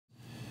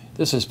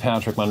This is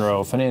Patrick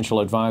Munro, financial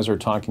advisor,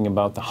 talking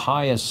about the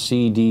highest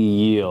CD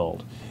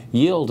yield.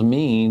 Yield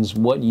means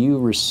what you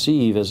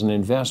receive as an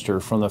investor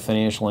from the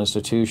financial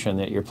institution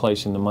that you're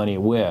placing the money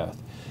with.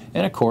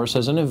 And of course,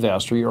 as an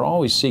investor, you're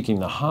always seeking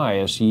the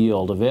highest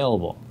yield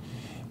available.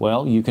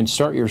 Well, you can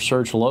start your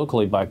search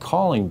locally by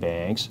calling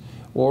banks,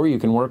 or you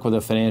can work with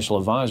a financial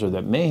advisor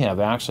that may have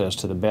access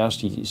to the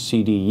best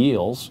CD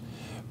yields.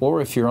 Or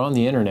if you're on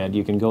the internet,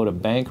 you can go to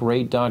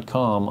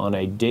bankrate.com on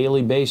a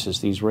daily basis.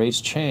 These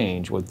rates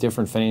change with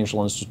different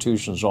financial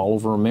institutions all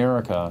over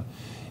America.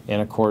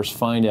 And of course,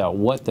 find out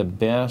what the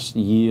best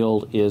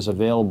yield is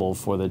available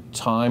for the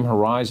time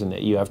horizon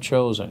that you have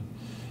chosen.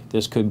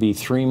 This could be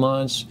 3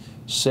 months,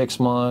 6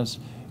 months,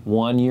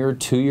 1 year,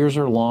 2 years,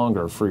 or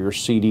longer for your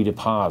CD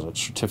deposit,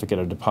 certificate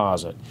of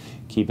deposit.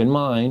 Keep in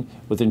mind,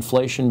 with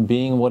inflation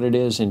being what it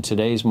is in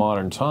today's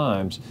modern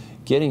times,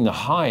 getting the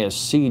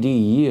highest CD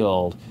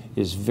yield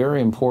is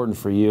very important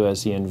for you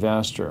as the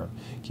investor.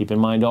 Keep in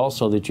mind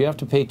also that you have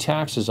to pay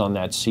taxes on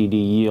that CD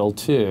yield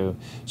too,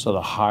 so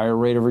the higher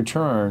rate of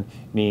return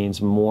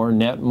means more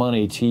net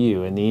money to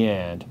you in the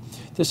end.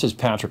 This is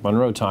Patrick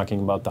Munro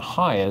talking about the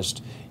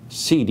highest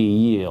CD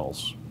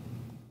yields.